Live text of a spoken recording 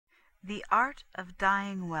The Art of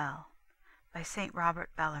Dying Well by St. Robert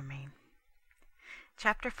Bellarmine.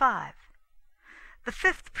 Chapter 5. The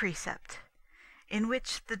fifth precept, in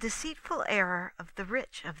which the deceitful error of the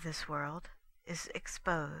rich of this world is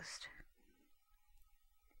exposed.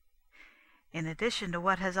 In addition to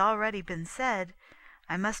what has already been said,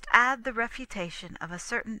 I must add the refutation of a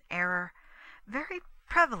certain error very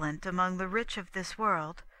prevalent among the rich of this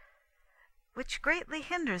world, which greatly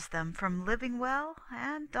hinders them from living well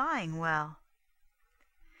and dying well.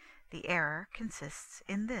 The error consists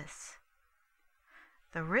in this: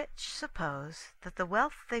 the rich suppose that the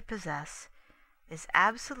wealth they possess is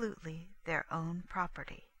absolutely their own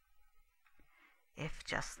property, if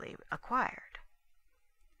justly acquired,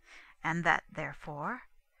 and that, therefore,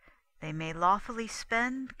 they may lawfully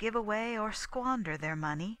spend, give away, or squander their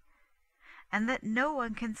money, and that no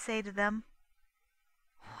one can say to them,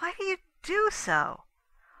 "Why do you do so?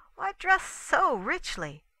 Why dress so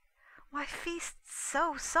richly? Why feast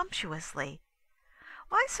so sumptuously?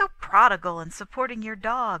 Why so prodigal in supporting your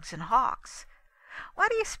dogs and hawks? Why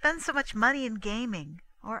do you spend so much money in gaming,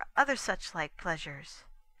 or other such like pleasures?"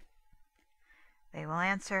 They will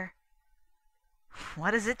answer,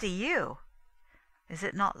 "What is it to you? Is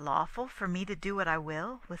it not lawful for me to do what I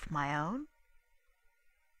will with my own?"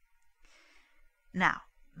 Now,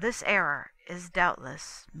 this error is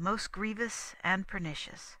doubtless most grievous and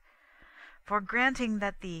pernicious, for granting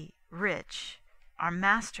that the rich are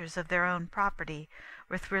masters of their own property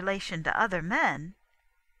with relation to other men,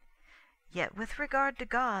 yet with regard to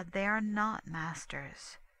God they are not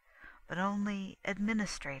masters, but only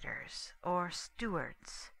administrators or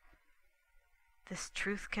stewards. This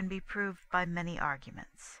truth can be proved by many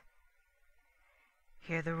arguments.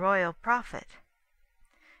 Hear the royal prophet: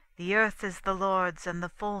 "The earth is the Lord's, and the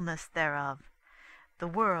fullness thereof, the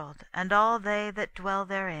world, and all they that dwell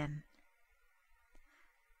therein."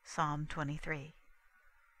 Psalm 23.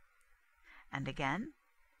 And again,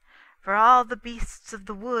 "For all the beasts of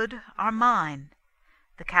the wood are mine,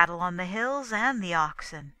 the cattle on the hills, and the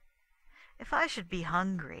oxen. If I should be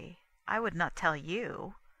hungry, I would not tell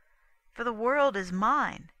you, for the world is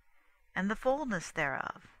mine, and the fullness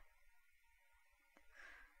thereof."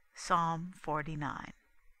 Psalm 49.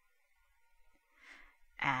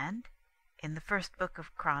 And in the first book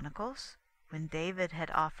of Chronicles, when David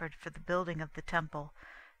had offered for the building of the temple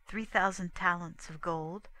 3,000 talents of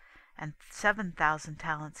gold, and 7,000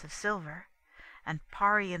 talents of silver, and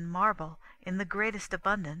Parian marble in the greatest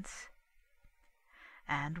abundance,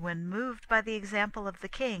 and when, moved by the example of the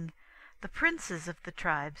king, the princes of the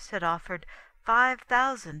tribes had offered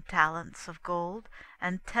 5,000 talents of gold,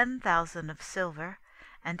 and 10,000 of silver,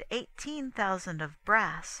 and 18,000 of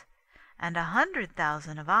brass, and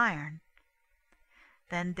 100,000 of iron,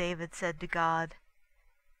 then David said to God,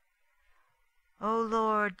 "O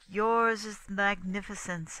Lord, yours is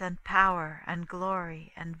magnificence, and power, and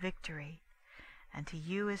glory, and victory, and to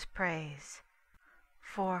you is praise.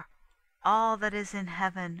 For all that is in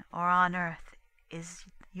heaven or on earth is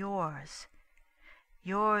yours.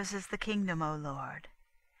 Yours is the kingdom, O Lord,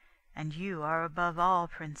 and you are above all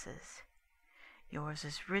princes. Yours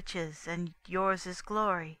is riches, and yours is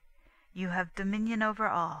glory. You have dominion over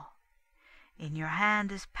all. In your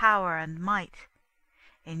hand is power and might.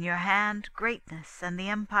 In your hand greatness and the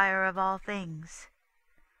empire of all things.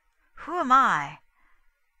 Who am I?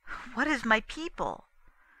 What is my people,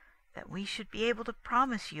 that we should be able to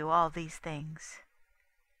promise you all these things?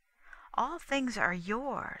 All things are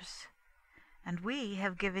yours, and we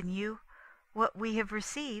have given you what we have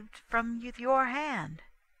received from your hand."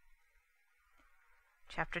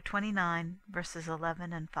 Chapter 29, verses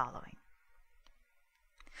 11 and following.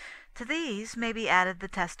 To these may be added the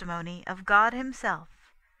testimony of God himself,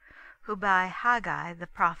 who by Haggai the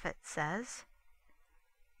prophet says,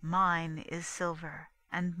 "Mine is silver,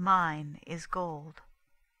 and mine is gold."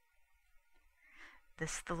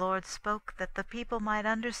 This the Lord spoke that the people might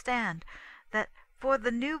understand that for the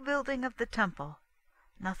new building of the temple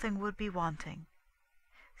nothing would be wanting,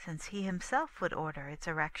 since he himself would order its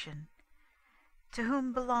erection, to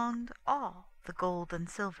whom belonged all the gold and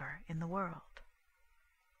silver in the world.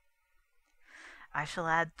 I shall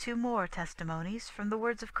add 2 more testimonies from the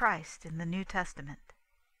words of Christ in the New Testament.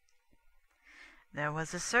 "There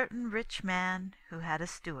was a certain rich man who had a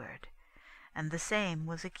steward, and the same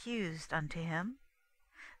was accused unto him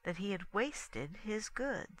that he had wasted his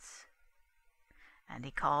goods. And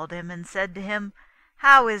he called him and said to him,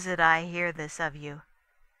 How is it I hear this of you?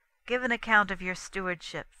 Give an account of your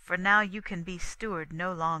stewardship, for now you can be steward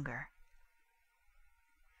no longer."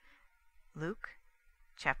 Luke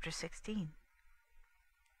chapter 16.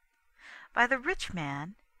 By the rich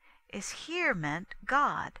man is here meant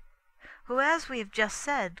God, who, as we have just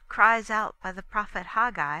said, cries out by the prophet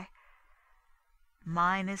Haggai,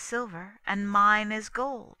 "Mine is silver, and mine is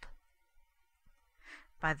gold."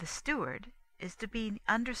 By the steward is to be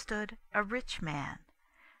understood a rich man,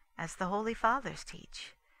 as the Holy Fathers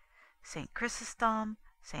teach. St. Chrysostom,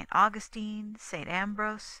 St. Augustine, St.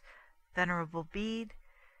 Ambrose, Venerable Bede,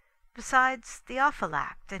 besides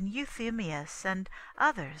Theophylact and Euthemius and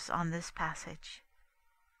others on this passage.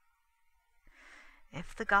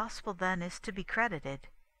 If the gospel then is to be credited,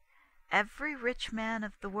 every rich man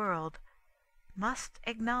of the world must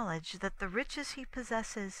acknowledge that the riches he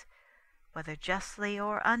possesses, whether justly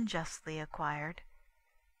or unjustly acquired,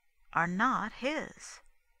 are not his.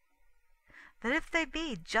 That if they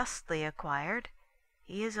be justly acquired,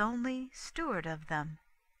 he is only steward of them.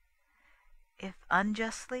 If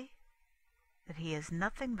unjustly, that he is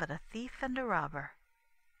nothing but a thief and a robber.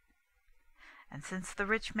 And since the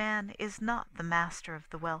rich man is not the master of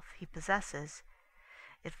the wealth he possesses,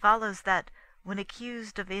 it follows that, when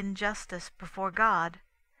accused of injustice before God,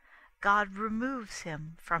 God removes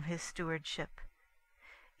him from his stewardship,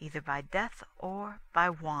 either by death or by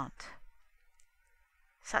want.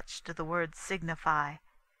 Such do the words signify,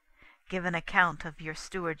 "Give an account of your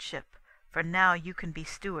stewardship, for now you can be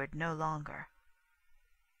steward no longer."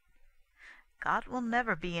 God will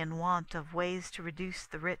never be in want of ways to reduce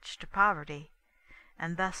the rich to poverty,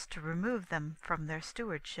 and thus to remove them from their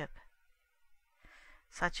stewardship,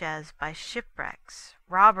 such as by shipwrecks,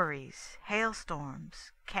 robberies,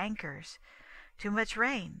 hailstorms, cankers, too much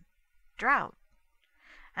rain, drought,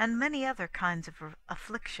 and many other kinds of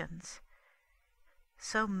afflictions.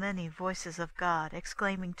 So many voices of God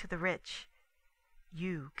exclaiming to the rich,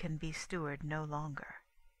 "You can be steward no longer."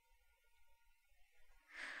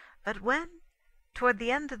 But when, toward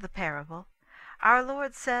the end of the parable, our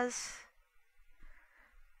Lord says,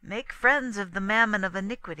 "Make friends of the mammon of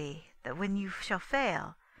iniquity, that when you shall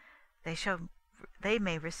fail, they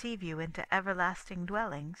may receive you into everlasting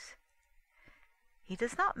dwellings," he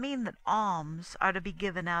does not mean that alms are to be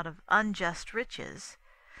given out of unjust riches,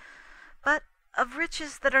 but of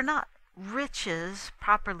riches that are not riches,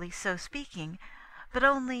 properly so speaking, but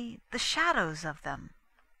only the shadows of them.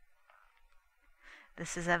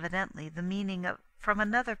 This is evidently the meaning from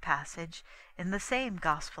another passage in the same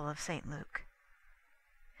Gospel of St. Luke.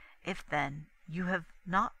 "If then you have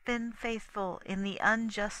not been faithful in the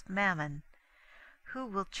unjust mammon, who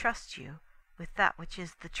will trust you with that which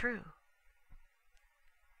is the true?"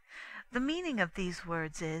 The meaning of these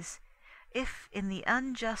words is, if in the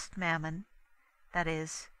unjust mammon, that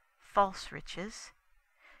is, false riches,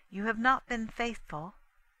 you have not been faithful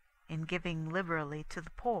in giving liberally to the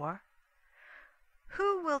poor,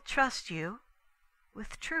 who will trust you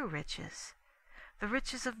with true riches, the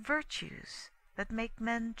riches of virtues that make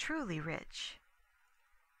men truly rich?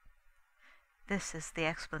 This is the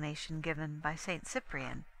explanation given by St.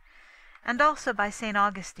 Cyprian, and also by St.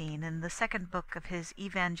 Augustine in the second book of his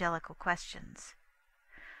Evangelical Questions,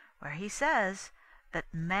 where he says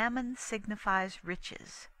that mammon signifies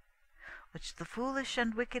riches, which the foolish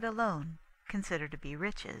and wicked alone consider to be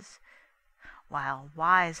riches, while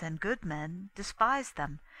wise and good men despise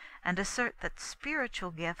them and assert that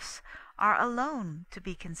spiritual gifts are alone to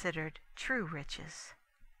be considered true riches.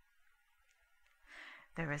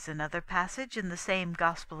 There is another passage in the same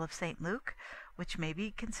Gospel of St. Luke which may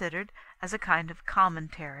be considered as a kind of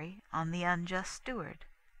commentary on the unjust steward.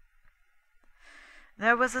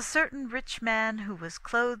 "There was a certain rich man who was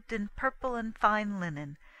clothed in purple and fine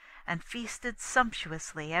linen, and feasted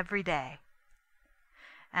sumptuously every day.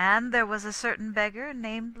 And there was a certain beggar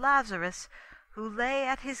named Lazarus, who lay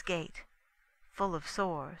at his gate, full of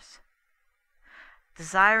sores,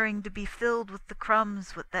 desiring to be filled with the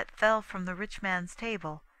crumbs that fell from the rich man's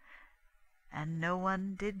table, and no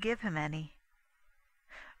one did give him any.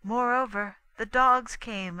 Moreover, the dogs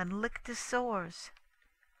came and licked his sores.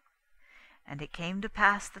 And it came to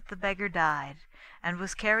pass that the beggar died, and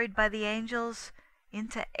was carried by the angels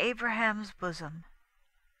into Abraham's bosom.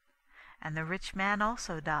 And the rich man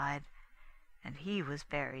also died, and he was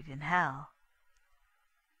buried in hell."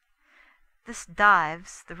 This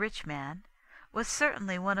Dives, the rich man, was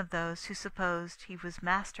certainly one of those who supposed he was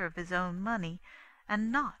master of his own money,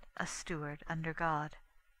 and not a steward under God.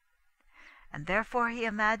 And therefore he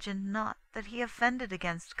imagined not that he offended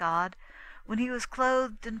against God when he was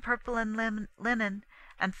clothed in purple and linen,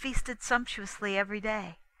 and feasted sumptuously every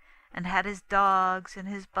day, and had his dogs and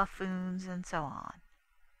his buffoons and so on.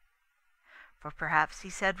 For perhaps he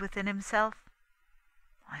said within himself,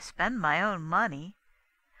 "I spend my own money.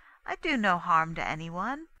 I do no harm to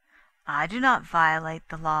anyone. I do not violate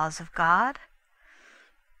the laws of God.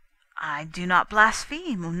 I do not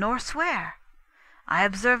blaspheme nor swear. I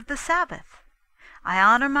observe the Sabbath. I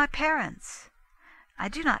honor my parents. I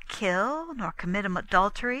do not kill, nor commit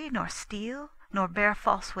adultery, nor steal, nor bear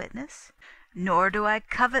false witness, nor do I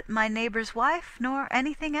covet my neighbor's wife, nor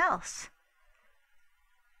anything else.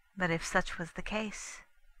 But if such was the case,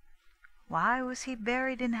 why was he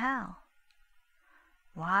buried in hell?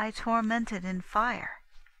 Why tormented in fire?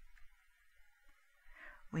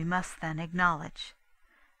 We must then acknowledge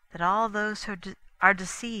that all those who are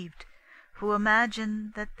deceived who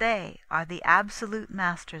imagine that they are the absolute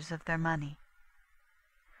masters of their money.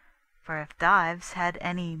 For if Dives had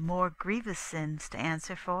any more grievous sins to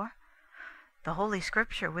answer for, the Holy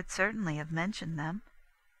Scripture would certainly have mentioned them.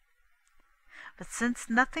 But since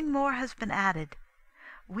nothing more has been added,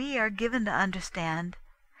 we are given to understand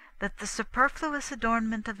that the superfluous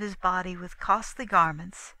adornment of his body with costly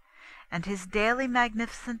garments, and his daily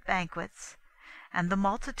magnificent banquets, and the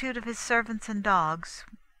multitude of his servants and dogs,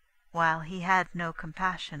 while he had no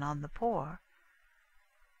compassion on the poor,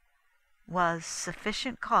 was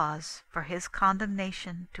sufficient cause for his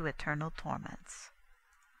condemnation to eternal torments.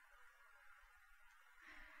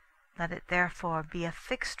 Let it therefore be a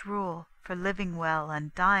fixed rule for living well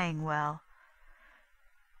and dying well,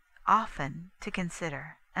 often to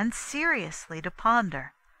consider and seriously to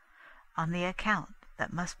ponder on the account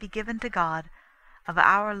that must be given to God of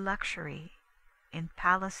our luxury in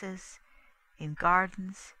palaces, in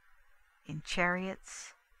gardens, in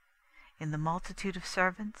chariots, in the multitude of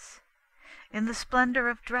servants, in the splendor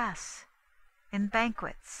of dress, in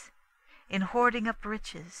banquets, in hoarding up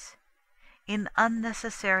riches, in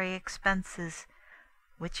unnecessary expenses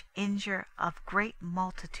which injure a great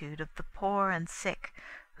multitude of the poor and sick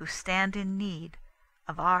who stand in need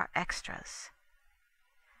of our extras,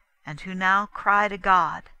 and who now cry to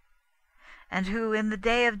God, and who in the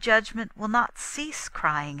day of judgment will not cease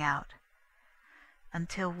crying out,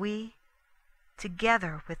 until we,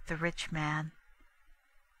 together with the rich man,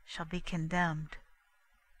 shall be condemned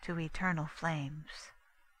to eternal flames.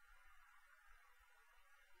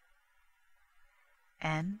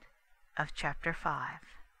 End of chapter 5.